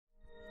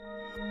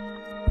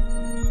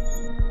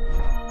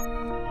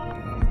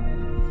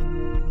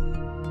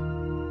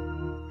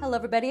Hello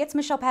everybody, it's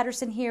Michelle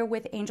Patterson here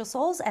with Angel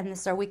Souls, and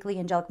this is our weekly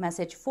angelic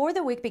message for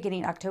the week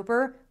beginning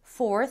October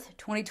 4th,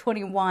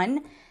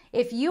 2021.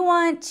 If you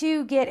want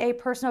to get a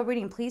personal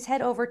reading, please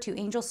head over to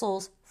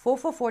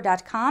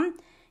angelsouls444.com.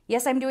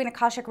 Yes, I'm doing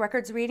Akashic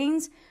Records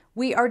readings.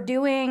 We are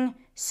doing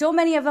so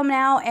many of them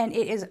now, and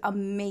it is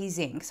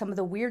amazing, some of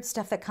the weird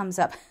stuff that comes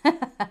up.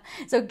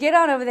 So get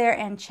on over there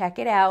and check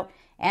it out.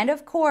 And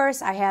of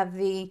course, I have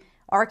the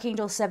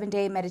Archangel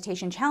 7-Day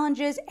Meditation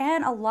Challenges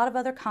and a lot of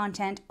other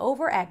content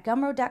over at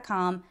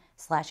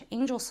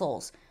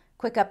gumroad.com/angelsouls.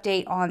 Quick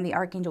update on the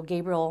Archangel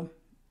Gabriel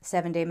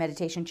 7-Day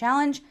Meditation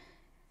Challenge.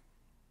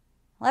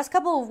 Last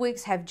couple of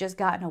weeks have just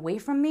gotten away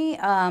from me.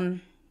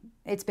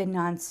 It's been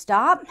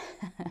nonstop,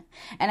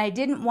 and I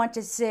didn't want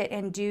to sit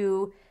and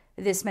do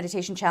this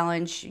meditation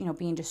challenge,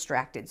 being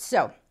distracted.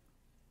 So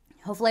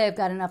hopefully I've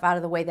got enough out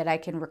of the way that I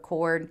can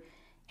record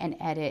and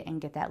edit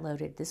and get that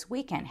loaded this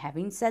weekend.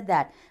 Having said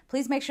that,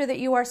 please make sure that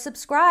you are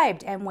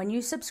subscribed. And when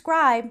you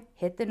subscribe,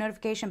 hit the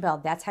notification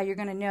bell. That's how you're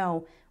going to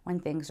know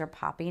when things are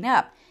popping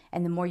up.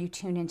 And the more you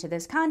tune into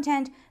this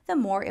content, the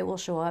more it will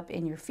show up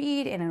in your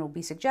feed and it will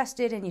be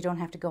suggested, and you don't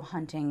have to go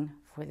hunting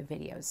for the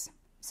videos.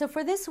 So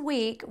for this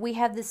week, we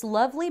have this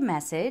lovely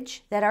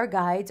message that our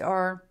guides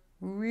are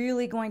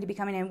really going to be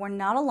coming in. We're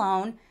not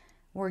alone.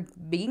 We're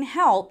being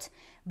helped,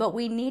 but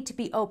we need to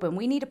be open.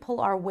 We need to pull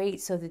our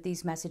weight so that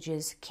these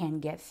messages can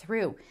get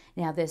through.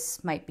 Now,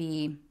 this might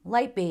be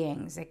light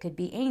beings. It could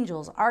be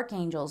angels,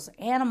 archangels,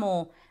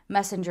 animal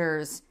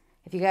messengers.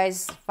 If you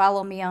guys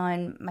follow me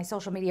on my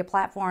social media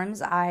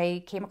platforms,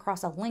 I came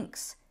across a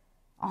lynx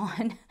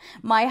on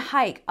my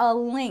hike, a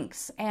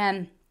lynx,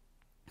 and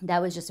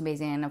that was just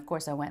amazing. And of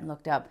course, I went and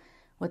looked up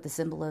what the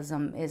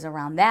symbolism is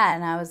around that,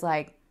 and I was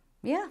like,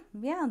 yeah,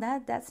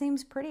 that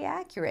seems pretty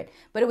accurate.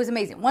 But it was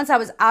amazing. Once I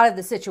was out of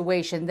the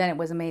situation, then it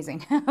was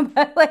amazing.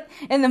 But like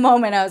in the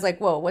moment, I was like,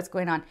 whoa, what's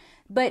going on?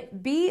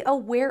 But be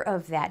aware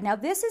of that. Now,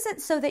 this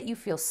isn't so that you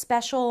feel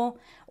special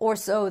or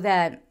so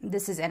that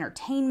this is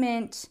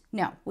entertainment.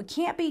 No, we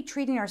can't be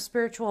treating our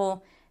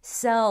spiritual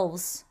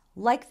selves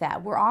like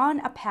that. We're on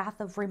a path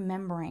of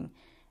remembering.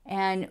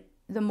 And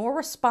the more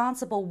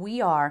responsible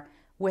we are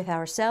with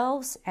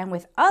ourselves and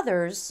with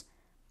others,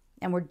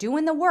 and we're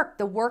doing the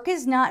work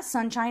is not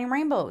sunshine and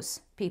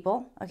rainbows,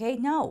 people, okay?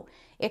 No,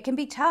 it can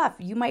be tough.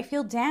 You might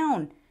feel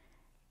down.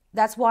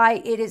 That's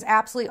why it is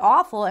absolutely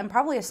awful and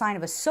probably a sign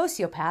of a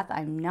sociopath.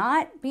 I'm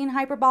not being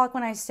hyperbolic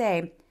when I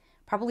say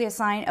probably a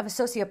sign of a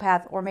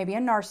sociopath or maybe a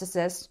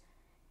narcissist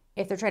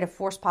if they're trying to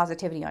force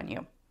positivity on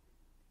you.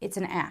 It's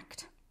an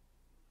act.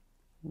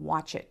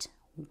 Watch it.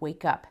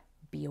 Wake up.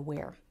 Be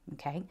aware,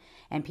 okay?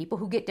 And people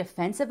who get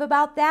defensive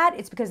about that,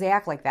 it's because they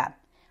act like that.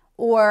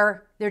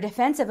 Or they're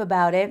defensive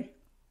about it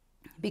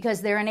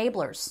because they're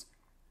enablers.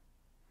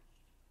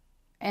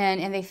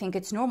 And they think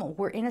it's normal.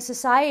 We're in a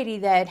society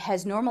that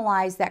has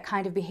normalized that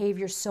kind of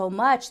behavior so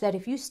much that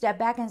if you step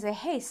back and say,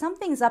 hey,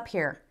 something's up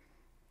here.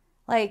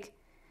 Like,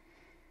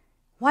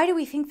 why do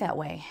we think that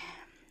way?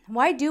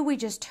 Why do we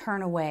just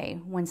turn away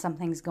when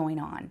something's going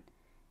on?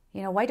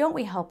 Why don't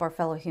we help our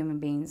fellow human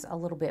beings a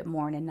little bit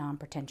more in a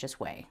non-pretentious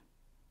way?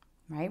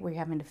 Right? Where you're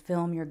having to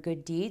film your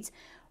good deeds.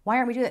 Why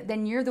aren't we doing that?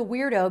 Then you're the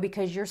weirdo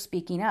because you're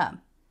speaking up,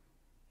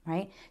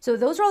 right? So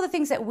those are all the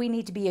things that we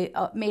need to be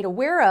made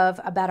aware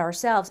of about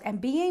ourselves, and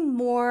being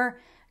more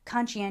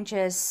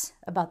conscientious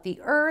about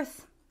the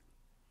earth,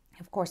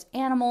 of course,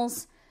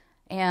 animals,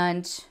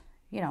 and,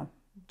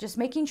 just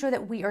making sure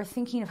that we are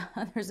thinking of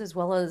others as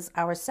well as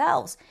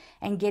ourselves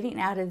and getting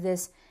out of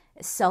this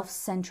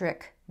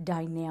self-centric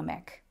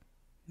dynamic,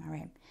 all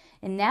right?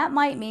 And that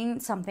might mean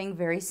something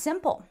very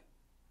simple.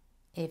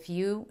 If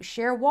you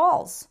share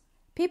walls,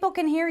 people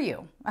can hear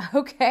you,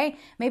 okay?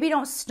 Maybe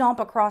don't stomp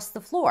across the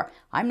floor.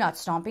 I'm not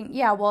stomping.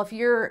 Yeah, well, if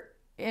you're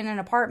in an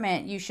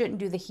apartment, you shouldn't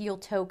do the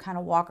heel-toe kind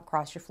of walk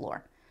across your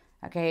floor,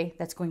 okay?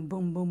 That's going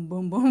boom, boom,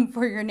 boom, boom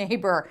for your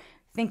neighbor.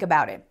 Think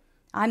about it.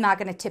 I'm not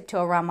going to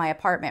tiptoe around my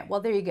apartment.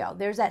 Well, there you go.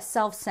 There's that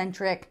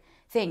self-centric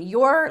thing.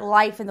 Your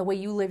life and the way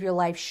you live your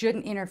life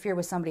shouldn't interfere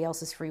with somebody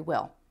else's free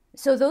will.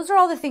 So those are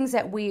all the things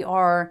that we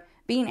are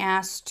being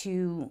asked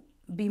to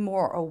be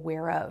more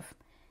aware of.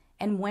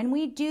 And when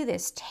we do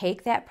this,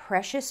 take that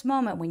precious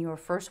moment when you are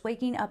first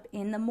waking up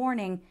in the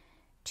morning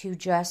to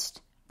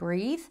just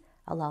breathe,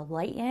 allow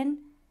light in,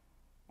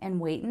 and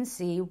wait and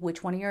see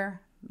which one of your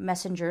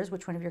messengers,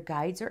 which one of your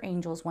guides or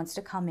angels wants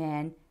to come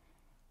in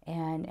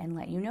and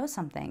let you know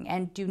something.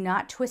 And do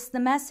not twist the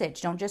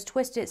message. Don't just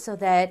twist it so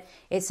that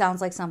it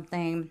sounds like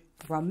something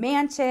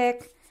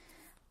romantic.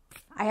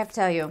 I have to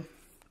tell you,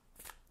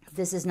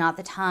 this is not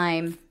the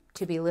time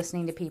to be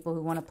listening to people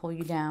who want to pull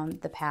you down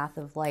the path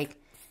of like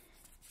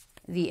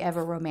the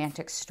ever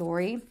romantic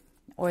story,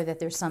 or that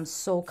there's some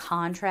soul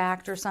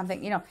contract or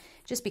something.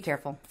 Just be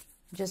careful.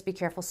 Just be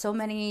careful. So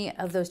many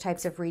of those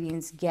types of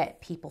readings get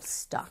people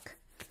stuck.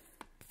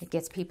 It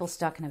gets people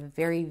stuck in a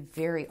very,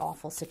 very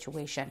awful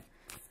situation.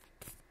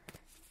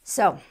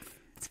 So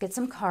let's get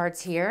some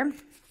cards here.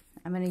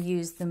 I'm going to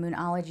use the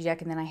Moonology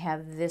deck, and then I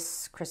have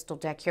this crystal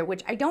deck here,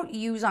 which I don't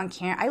use on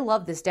camera. I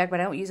love this deck,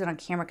 but I don't use it on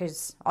camera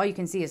because all you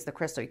can see is the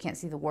crystal. You can't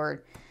see the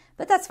word.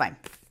 But that's fine.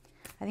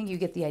 I think you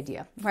get the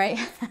idea, right?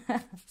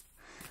 What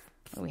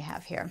do we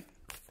have here?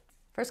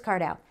 First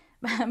card out.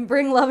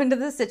 Bring love into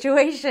the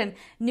situation.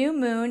 New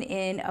moon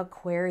in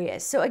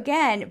Aquarius. So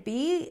again,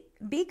 be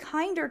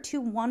kinder to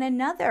one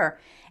another.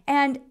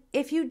 And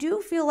if you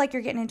do feel like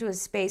you're getting into a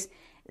space,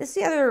 this is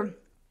the other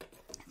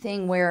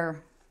thing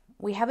where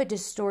we have a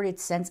distorted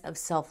sense of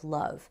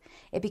self-love.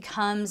 It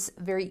becomes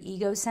very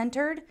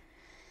ego-centered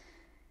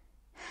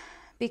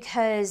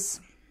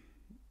because,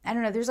 I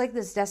don't know, there's like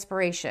this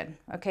desperation,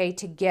 okay,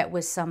 to get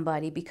with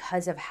somebody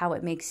because of how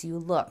it makes you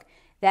look.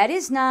 That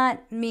is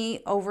not me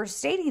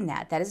overstating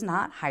that. That is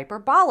not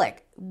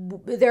hyperbolic.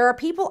 There are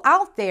people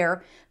out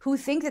there who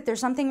think that there's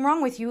something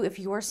wrong with you if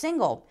you are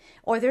single,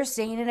 or they're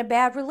staying in a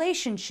bad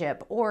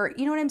relationship, or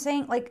you know what I'm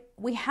saying? Like,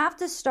 we have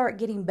to start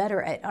getting better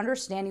at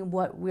understanding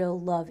what real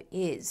love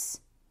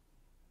is.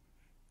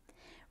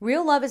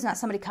 Real love is not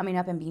somebody coming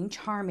up and being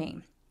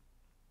charming.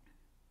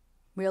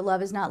 Real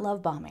love is not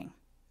love bombing.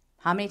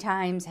 How many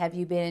times have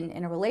you been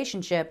in a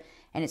relationship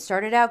and it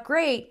started out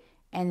great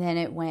and then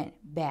it went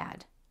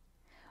bad?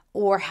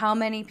 Or how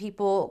many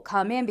people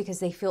come in because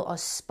they feel a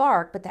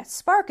spark, but that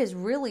spark is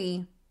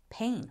really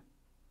pain.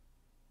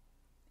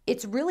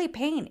 It's really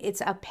pain. It's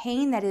a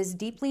pain that is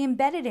deeply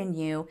embedded in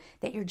you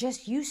that you're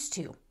just used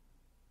to.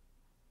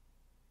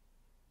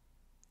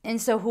 And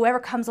so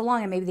whoever comes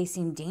along and maybe they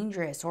seem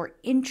dangerous or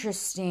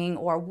interesting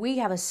or we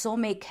have a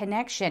soulmate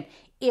connection,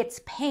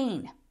 it's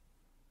pain.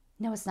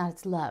 No, it's not.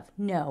 It's love.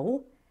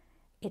 No,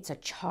 it's a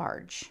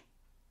charge.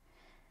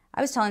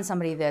 I was telling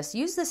somebody this.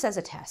 Use this as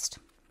a test.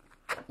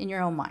 In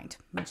your own mind.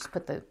 Let me just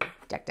put the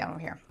deck down over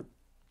here.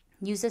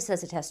 Use this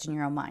as a test in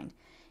your own mind.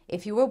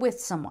 If you were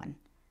with someone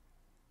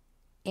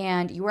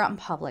and you were out in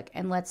public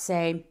and let's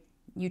say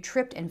you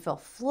tripped and fell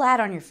flat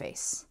on your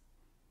face,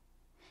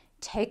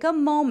 take a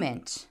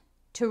moment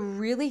to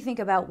really think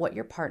about what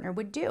your partner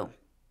would do.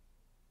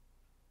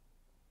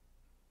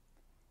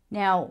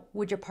 Now,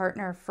 would your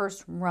partner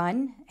first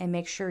run and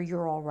make sure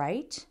you're all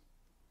right?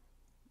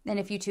 And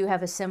if you two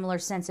have a similar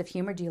sense of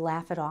humor, do you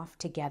laugh it off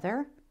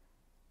together?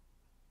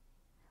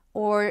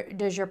 Or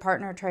does your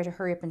partner try to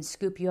hurry up and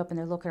scoop you up and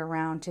they're looking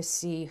around to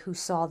see who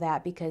saw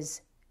that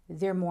because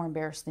they're more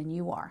embarrassed than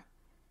you are?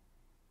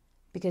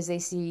 Because they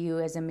see you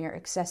as a mere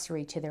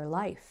accessory to their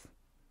life.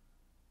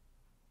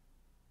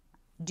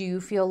 Do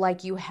you feel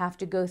like you have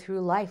to go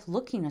through life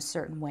looking a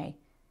certain way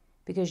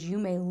because you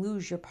may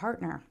lose your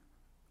partner?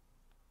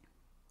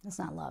 That's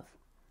not love.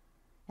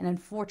 And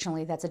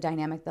unfortunately, that's a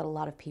dynamic that a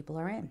lot of people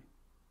are in.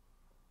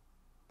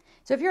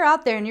 So if you're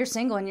out there and you're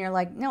single and you're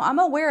like, no, I'm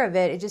aware of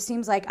it. It just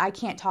seems like I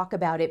can't talk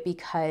about it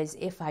because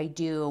if I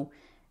do,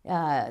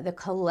 the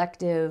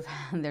collective,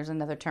 there's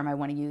another term I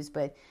want to use,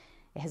 but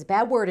it has a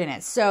bad word in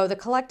it. So the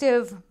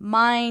collective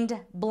mind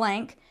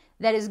blank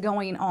that is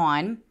going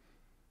on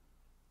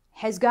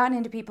has gotten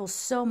into people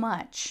so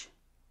much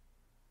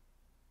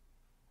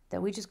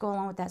that we just go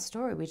along with that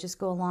story. We just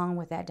go along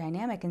with that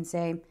dynamic and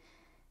say,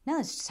 no,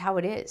 that's just how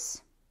it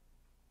is.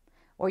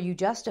 Or you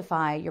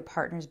justify your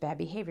partner's bad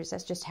behaviors.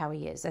 That's just how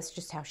he is. That's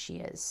just how she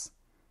is.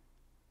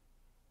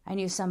 I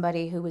knew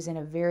somebody who was in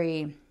a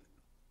very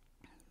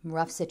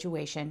rough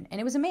situation, and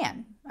it was a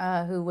man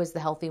who was the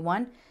healthy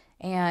one.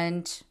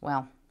 And,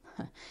 well,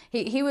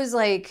 he was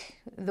like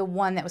the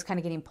one that was kind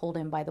of getting pulled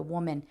in by the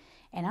woman.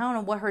 And I don't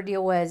know what her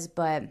deal was,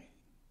 but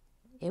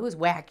it was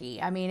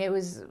wacky. I mean, it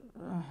was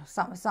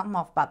something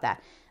off about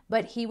that.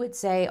 But he would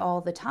say all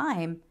the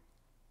time,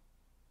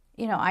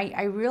 you know,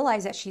 I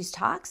realize that she's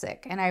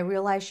toxic and I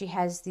realize she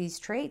has these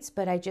traits,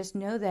 but I just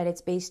know that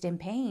it's based in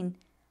pain.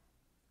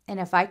 And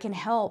if I can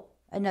help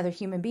another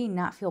human being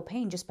not feel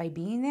pain just by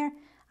being there,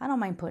 I don't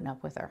mind putting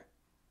up with her.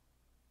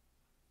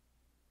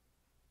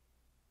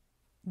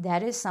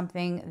 That is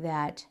something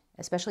that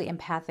especially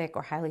empathic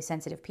or highly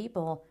sensitive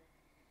people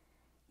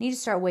need to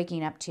start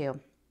waking up to.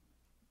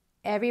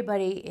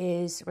 Everybody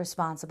is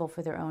responsible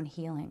for their own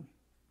healing.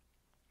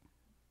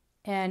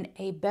 And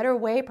a better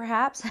way,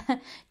 perhaps,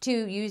 to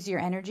use your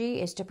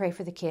energy is to pray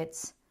for the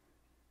kids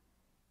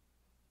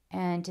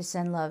and to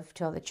send love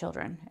to all the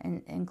children,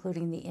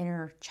 including the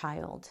inner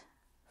child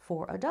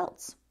for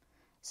adults,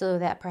 so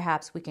that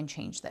perhaps we can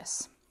change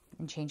this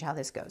and change how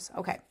this goes.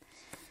 Okay.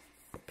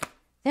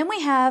 Then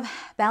we have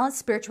balanced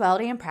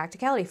spirituality and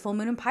practicality, full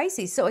moon in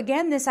Pisces. So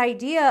again, this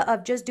idea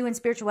of just doing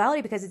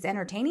spirituality because it's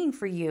entertaining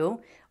for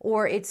you,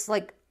 or it's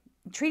like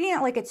treating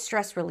it like it's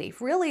stress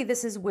relief. Really,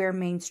 this is where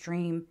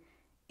mainstream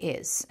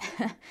is,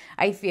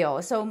 I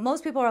feel. So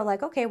most people are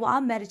like, okay, well,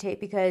 I'll meditate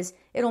because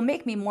it'll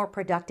make me more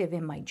productive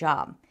in my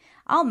job.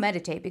 I'll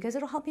meditate because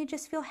it'll help me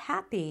just feel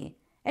happy.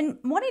 And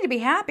wanting to be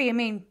happy, I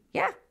mean,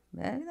 yeah,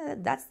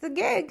 that's the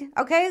gig.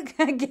 Okay,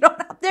 get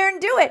on out there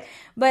and do it.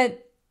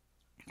 But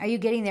are you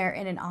getting there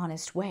in an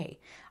honest way?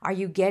 Are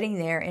you getting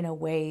there in a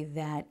way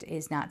that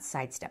is not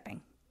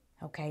sidestepping?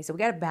 Okay, so we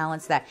got to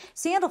balance that.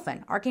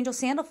 Sandalphon, Archangel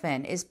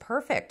Sandalphon is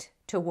perfect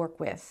to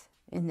work with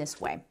in this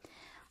way.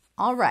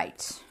 All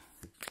right.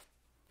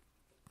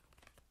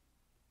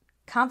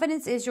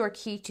 Confidence is your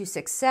key to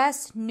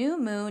success. New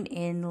moon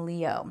in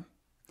Leo.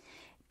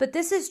 But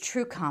this is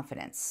true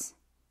confidence.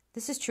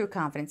 This is true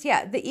confidence.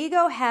 Yeah, the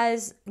ego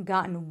has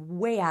gotten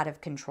way out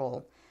of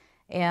control.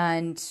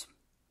 And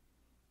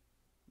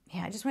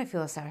yeah, I just want to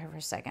feel this out here for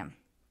a second.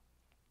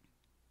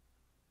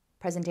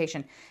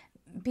 Presentation.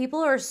 People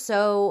are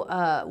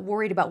so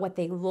worried about what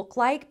they look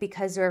like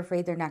because they're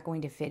afraid they're not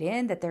going to fit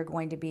in, that they're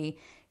going to be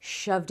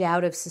shoved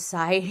out of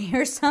society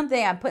or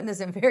something. I'm putting this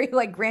in very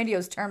like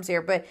grandiose terms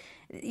here, but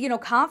you know,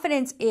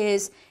 confidence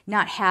is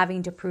not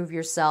having to prove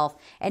yourself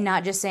and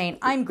not just saying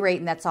I'm great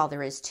and that's all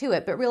there is to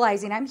it, but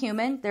realizing I'm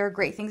human. There are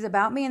great things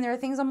about me and there are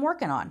things I'm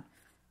working on.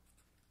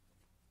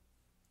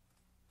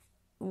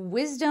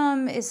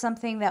 Wisdom is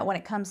something that when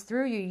it comes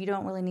through you, you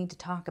don't really need to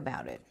talk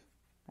about it.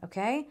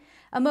 Okay?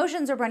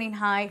 Emotions are running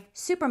high,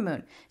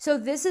 supermoon. So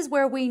this is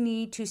where we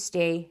need to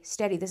stay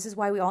steady. This is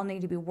why we all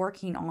need to be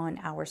working on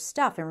our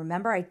stuff. And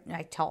remember,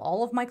 I tell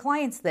all of my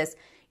clients this,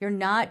 you're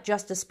not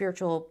just a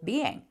spiritual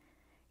being.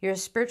 You're a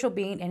spiritual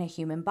being in a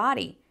human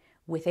body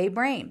with a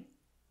brain.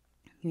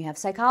 You have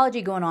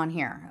psychology going on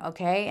here,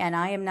 okay? And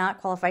I am not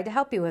qualified to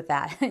help you with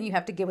that. You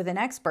have to get with an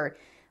expert.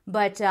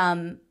 But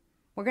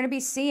we're going to be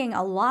seeing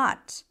a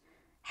lot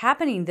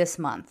happening this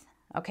month,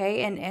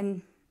 okay?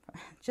 And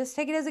just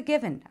take it as a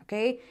given,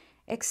 okay?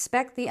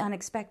 Expect the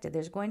unexpected.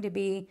 There's going to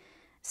be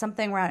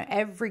something around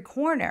every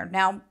corner.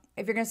 Now,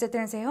 if you're going to sit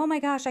there and say, oh my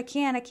gosh, I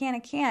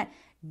can't,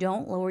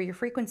 don't lower your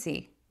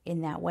frequency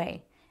in that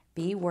way.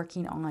 Be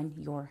working on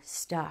your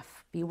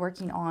stuff. Be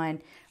working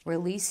on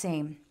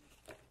releasing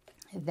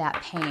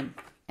that pain.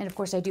 And of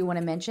course, I do want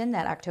to mention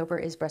that October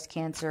is Breast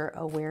Cancer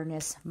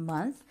Awareness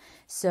Month.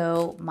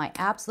 So my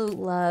absolute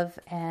love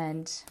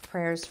and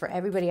prayers for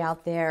everybody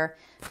out there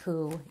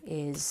who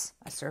is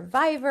a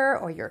survivor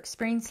or you're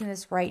experiencing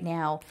this right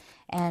now,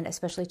 and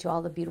especially to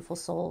all the beautiful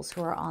souls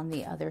who are on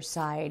the other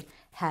side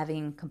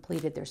having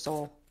completed their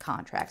soul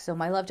contract. So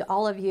my love to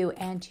all of you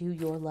and to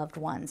your loved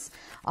ones.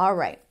 All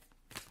right,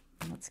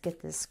 let's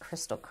get this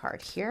crystal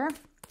card here.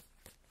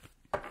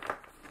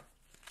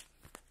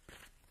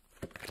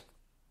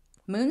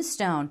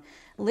 Moonstone,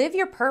 live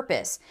your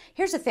purpose.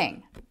 Here's the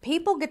thing.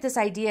 People get this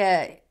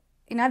idea,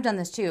 and I've done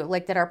this too,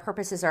 like that our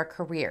purpose is our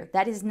career.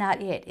 That is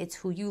not it. It's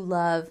who you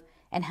love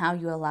and how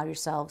you allow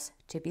yourselves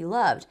to be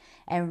loved.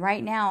 And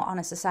right now on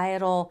a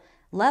societal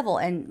level,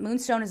 and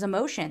Moonstone is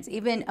emotions,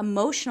 even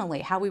emotionally,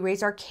 how we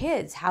raise our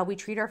kids, how we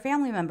treat our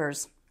family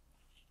members,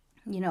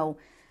 you know,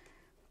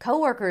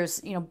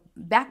 coworkers, you know,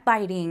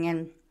 backbiting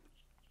and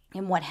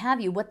what have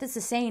you. What this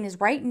is saying is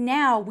right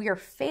now we are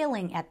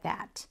failing at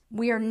that.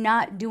 We are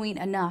not doing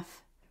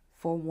enough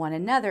for one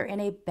another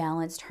in a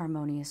balanced,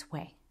 harmonious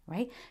way,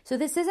 right? So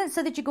this isn't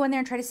so that you go in there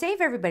and try to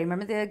save everybody.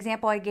 Remember the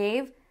example I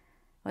gave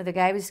where the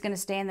guy was going to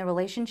stay in the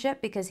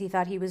relationship because he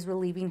thought he was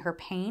relieving her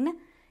pain,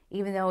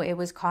 even though it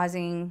was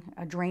causing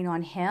a drain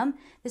on him?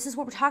 This is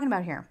what we're talking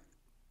about here.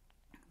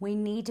 We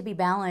need to be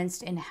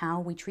balanced in how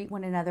we treat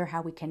one another,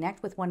 how we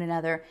connect with one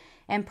another.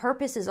 And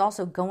purpose is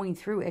also going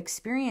through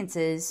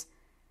experiences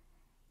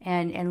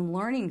and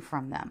learning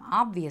from them,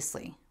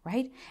 obviously,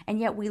 right? And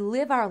yet we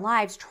live our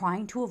lives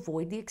trying to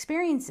avoid the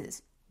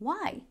experiences.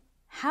 Why?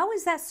 How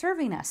is that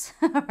serving us,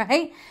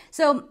 right?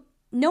 So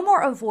no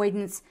more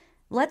avoidance.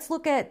 Let's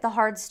look at the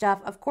hard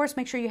stuff. Of course,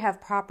 make sure you have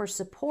proper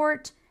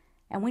support,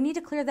 and we need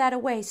to clear that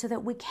away so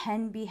that we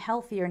can be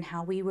healthier in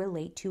how we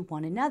relate to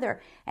one another,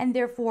 and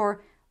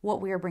therefore what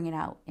we are bringing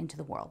out into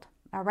the world.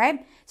 All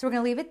right? So we're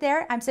going to leave it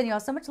there. I'm sending you all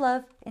so much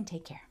love, and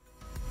take care.